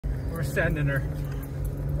for sending her.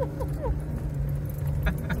 Oh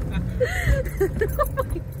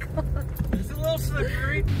my god. It's a little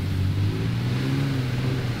slippery.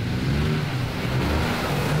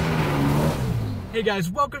 Hey guys,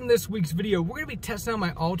 welcome to this week's video. We're going to be testing out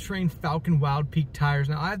my all-terrain Falken WILDPEAK tires.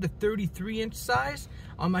 Now, I have the 33-inch size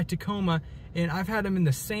on my Tacoma, and I've had them in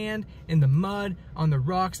the sand, in the mud, on the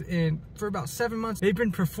rocks, and for about 7 months, they've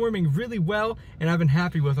been performing really well, and I've been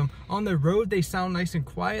happy with them. On the road, they sound nice and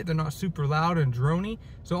quiet. They're not super loud and drony.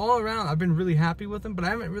 So all around, I've been really happy with them, but I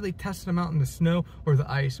haven't really tested them out in the snow or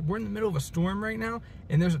the ice. We're in the middle of a storm right now,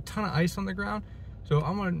 and there's a ton of ice on the ground. So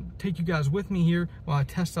I'm gonna take you guys with me here while I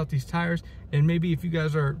test out these tires, and maybe if you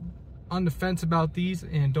guys are on the fence about these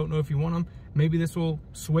and don't know if you want them, maybe this will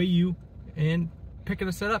sway you and pick it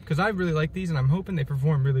a set up, because I really like these and I'm hoping they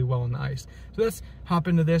perform really well on the ice. So let's hop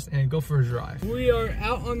into this and go for a drive. We are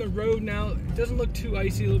out on the road now. It doesn't look too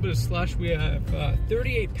icy, a little bit of slush. We have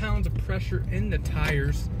 38 pounds of pressure in the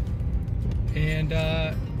tires, and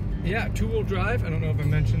yeah, two-wheel drive. I don't know if I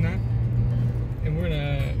mentioned that. And we're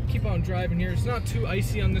gonna keep on driving here. It's not too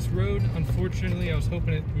icy on this road, unfortunately. I was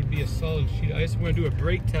hoping it would be a solid sheet of ice. We're gonna do a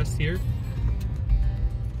brake test here,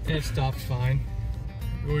 and it stops fine.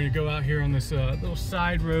 We're gonna go out here on this little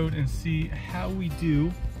side road and see how we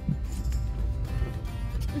do.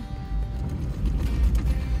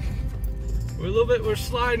 We're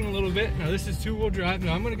sliding a little bit. Now this is two-wheel drive.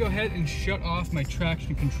 Now I'm gonna go ahead and shut off my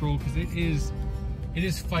traction control because it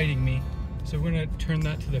is fighting me. So we're gonna turn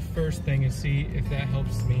that to the first thing and see if that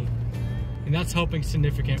helps me. And that's helping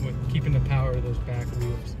significant with keeping the power of those back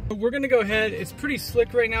wheels. But we're gonna go ahead, it's pretty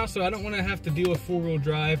slick right now, so I don't wanna have to deal with four-wheel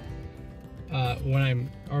drive when I'm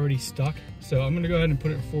already stuck. So I'm gonna go ahead and put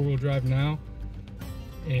it in four-wheel drive now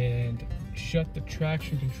and shut the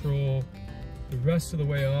traction control the rest of the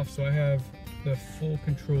way off, so I have the full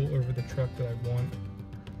control over the truck that I want.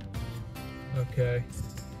 Okay,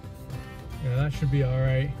 yeah, that should be all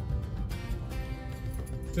right.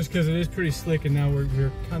 Just because it is pretty slick, and now we're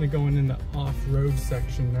kind of going in the off-road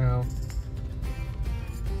section now.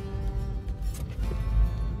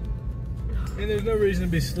 And there's no reason to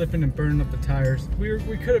be slipping and burning up the tires. We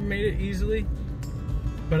could have made it easily,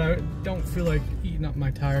 but I don't feel like eating up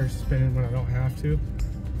my tires spinning when I don't have to.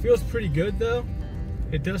 Feels pretty good though.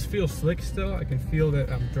 It does feel slick still. I can feel that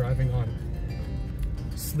I'm driving on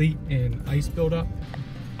sleet and ice buildup.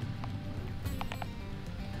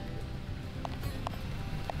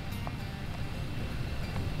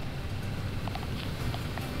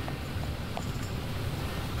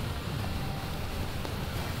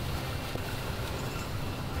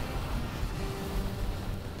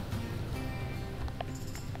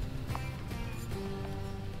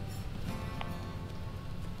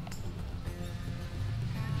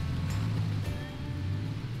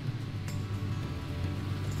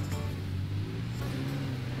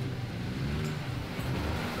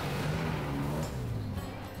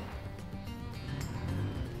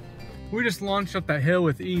 We just launched up that hill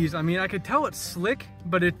with ease. I mean, I could tell it's slick,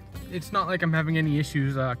 but it's not like I'm having any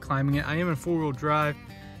issues climbing it. I am in four-wheel drive,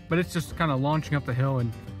 but it's just kind of launching up the hill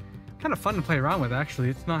and kind of fun to play around with, actually.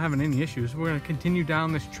 It's not having any issues. We're gonna continue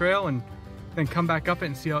down this trail and then come back up it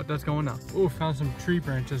and see how it does going up. Oh, found some tree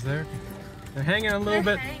branches there. They're hanging a little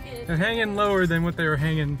bit. They're hanging lower than what they were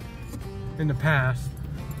hanging in the past.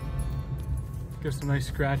 Give some nice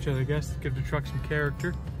scratches, I guess. Give the truck some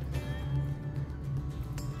character.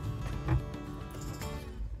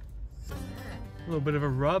 A little bit of a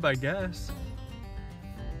rub, I guess.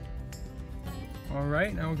 All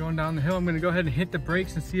right, now we're going down the hill. I'm gonna go ahead and hit the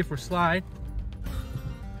brakes and see if we're slide.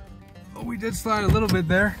 Oh, we did slide a little bit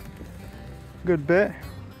there. Good bit.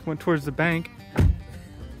 Went towards the bank.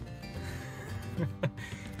 We're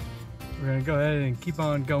gonna go ahead and keep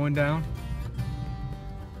on going down.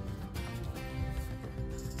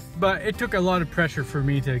 But it took a lot of pressure for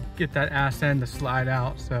me to get that ass end to slide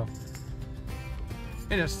out, so.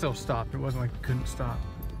 And it still stopped. It wasn't like it couldn't stop.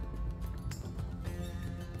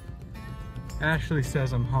 Ashley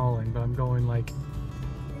says I'm hauling, but I'm going like...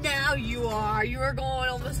 Now you are. You are going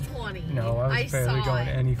almost 20. No, I was barely going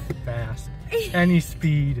any fast. Any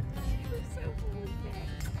speed.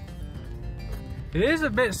 It is a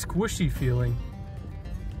bit squishy feeling.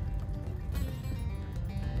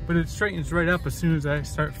 But it straightens right up as soon as I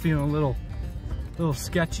start feeling a little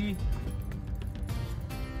sketchy.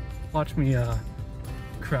 Watch me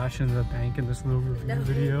crash into the bank in this little review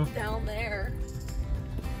video. Down there.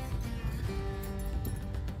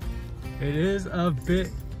 It is a bit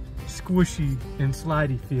squishy and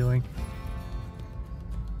slidey feeling.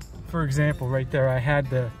 For example, right there, I had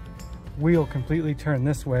the wheel completely turned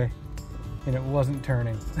this way and it wasn't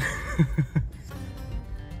turning.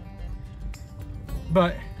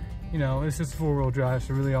 But you know, this is 4-wheel drive,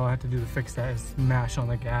 so really all I have to do to fix that is mash on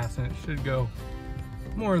the gas, and it should go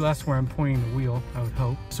more or less where I'm pointing the wheel, I would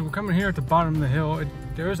hope. So we're coming here at the bottom of the hill.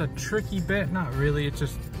 There is a tricky bit, not really, it's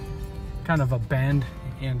just kind of a bend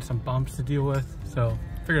and some bumps to deal with. So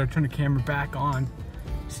I figured I'd turn the camera back on,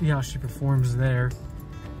 see how she performs there.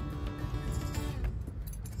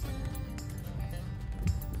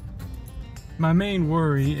 My main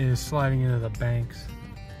worry is sliding into the banks.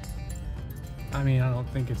 I mean, I don't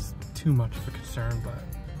think it's too much of a concern, but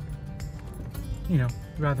you know,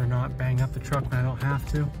 rather not bang up the truck when I don't have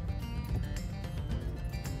to.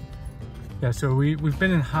 Yeah, so we've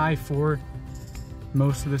been in high 4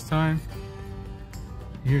 most of this time.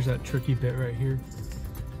 Here's that tricky bit right here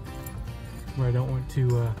where I don't want to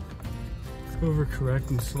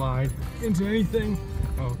overcorrect and slide into anything.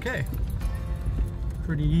 Okay,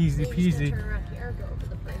 pretty easy peasy.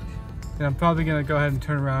 And I'm probably gonna go ahead and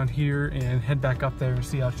turn around here and head back up there and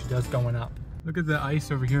see how she does going up. Look at the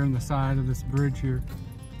ice over here on the side of this bridge here.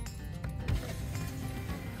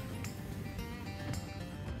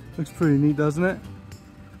 Looks pretty neat, doesn't it?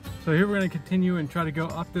 So here we're gonna continue and try to go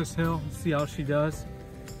up this hill and see how she does.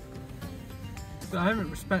 So I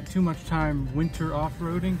haven't spent too much time winter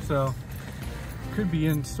off-roading, so it could be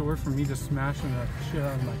in store for me just smashing the shit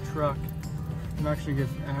out of my truck. I'm actually gonna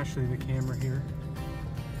give Ashley the camera here,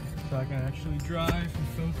 so I can actually drive and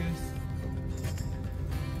focus.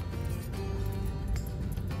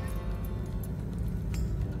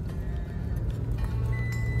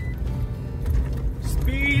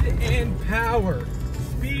 Speed and power.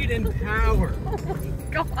 Speed and power. Oh my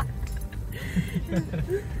God.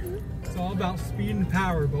 It's all about speed and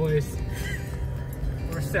power, boys.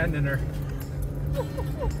 We're sending her. Oh my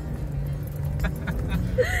God.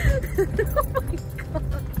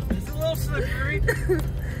 It's a little slippery.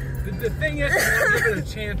 The thing is, we're not giving it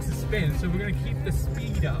a chance to spin, so we're gonna keep the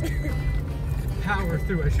speed up. Power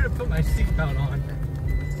through. I should have put my seatbelt on.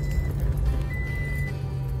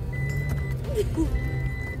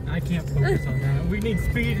 I can't focus on that. We need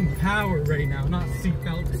speed and power right now, not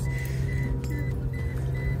seatbelts.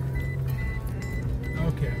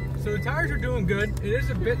 Okay, so the tires are doing good. It is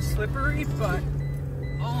a bit slippery, but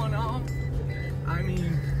all in all, I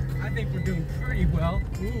mean, I think we're doing pretty well.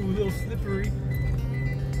 Ooh, a little slippery.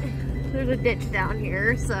 There's a ditch down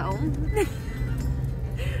here, so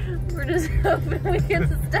we're just hoping we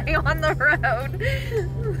can stay on the road.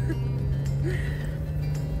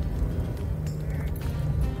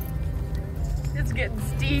 It's getting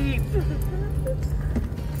steep.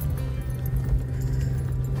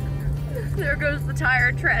 There goes the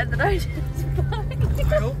tire tread that I just bought.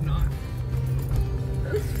 I hope not.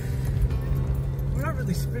 We're not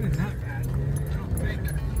really spinning that bad, I don't think.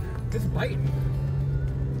 It's biting.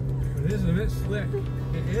 But it is a bit slick.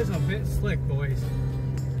 It is a bit slick, boys.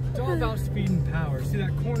 It's all about speed and power. See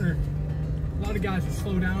that corner? A lot of guys will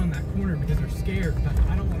slow down on that corner because they're scared, but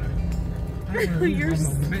I don't want to lose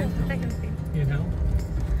my momentum. You know?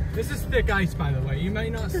 This is thick ice, by the way. You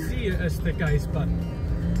might not see it as thick ice, but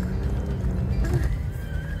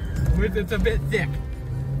it's a bit thick.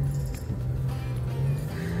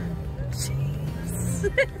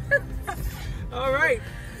 Jeez. All right.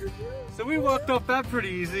 So we walked off that pretty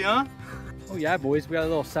easy, huh? Oh yeah, boys. We got a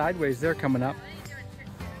little sideways there coming up.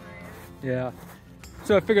 Yeah.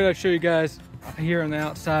 So I figured I'd show you guys here on the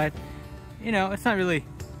outside. You know, it's not really,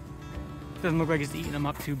 doesn't look like it's eating them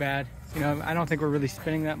up too bad. You know, I don't think we're really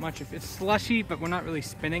spinning that much. If it's slushy, but we're not really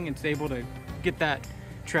spinning, it's able to get that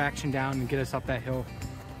traction down and get us up that hill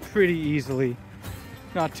pretty easily.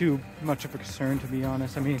 Not too much of a concern, to be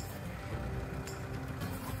honest. I mean,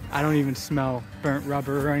 I don't even smell burnt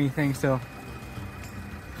rubber or anything, so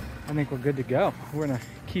I think we're good to go. We're gonna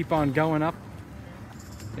keep on going up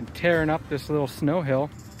and tearing up this little snow hill.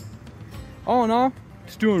 All in all,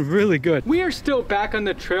 it's doing really good. We are still back on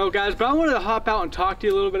the trail, guys, but I wanted to hop out and talk to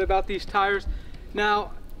you a little bit about these tires.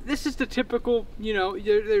 Now, this is the typical, you know,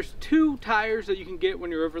 there's 2 tires that you can get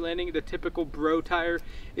when you're overlanding. The typical bro tire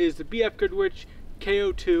is the BF Goodrich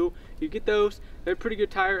KO2. You get those, they're a pretty good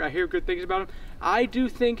tire. I hear good things about them. I do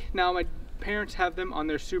think, now my parents have them on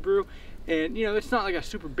their Subaru, and you know, it's not like a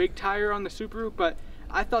super big tire on the Subaru, but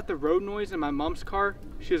I thought the road noise in my mom's car,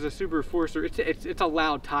 she has a Subaru Forester, it's a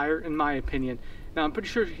loud tire in my opinion. Now I'm pretty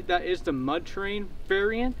sure that is the mud terrain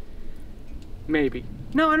variant. Maybe.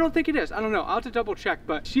 No, I don't think it is. I don't know. I'll have to double check,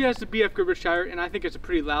 but she has the BF Goodrich tire, and I think it's a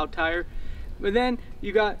pretty loud tire. But then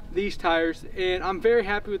you got these tires, and I'm very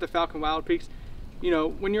happy with the Falken WILDPEAKs. You know,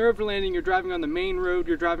 when you're overlanding, you're driving on the main road,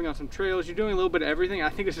 you're driving on some trails, you're doing a little bit of everything. I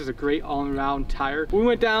think this is a great all-around tire. We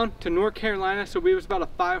went down to North Carolina, so it was about a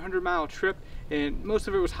 500-mile trip, and most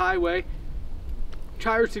of it was highway.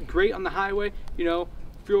 tires did great on the highway. You know,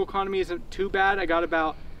 fuel economy isn't too bad. I got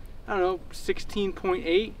about, I don't know,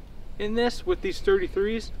 16.8 in this with these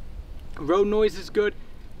 33s. Road noise is good.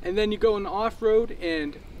 And then you go in the off-road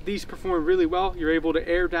and these perform really well. You're able to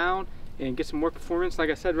air down and get some more performance. Like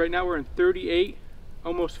I said, right now we're in 38,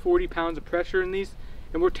 almost 40 pounds of pressure in these,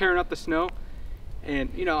 and we're tearing up the snow. And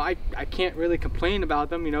you know, I can't really complain about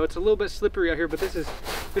them. You know, it's a little bit slippery out here, but this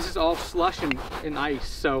is all slush and ice.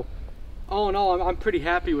 So all in all, I'm pretty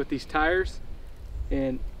happy with these tires.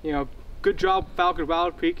 And you know, good job, Falken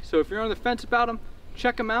WILDPEAK. So if you're on the fence about them,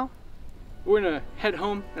 check them out. We're gonna head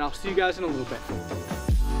home, and I'll see you guys in a little bit.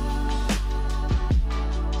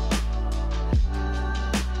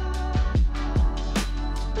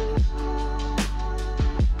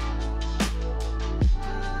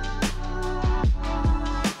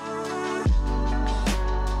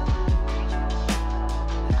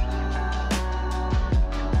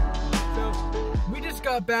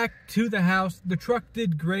 Got back to the house. The truck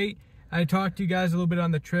did great. I talked to you guys a little bit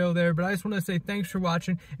on the trail there, but I just want to say thanks for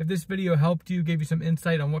watching. If this video helped you, gave you some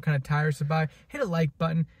insight on what kind of tires to buy, hit a like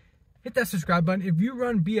button, hit that subscribe button. If you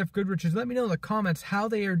run BF Goodrich's, let me know in the comments how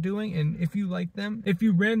they are doing and if you like them. If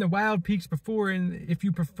you ran the WILDPEAKs before and if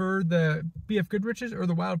you prefer the BF Goodrich's or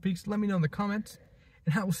the WILDPEAKs, let me know in the comments.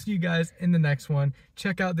 And I will see you guys in the next one.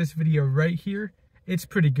 Check out this video right here. It's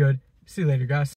pretty good. See you later, guys.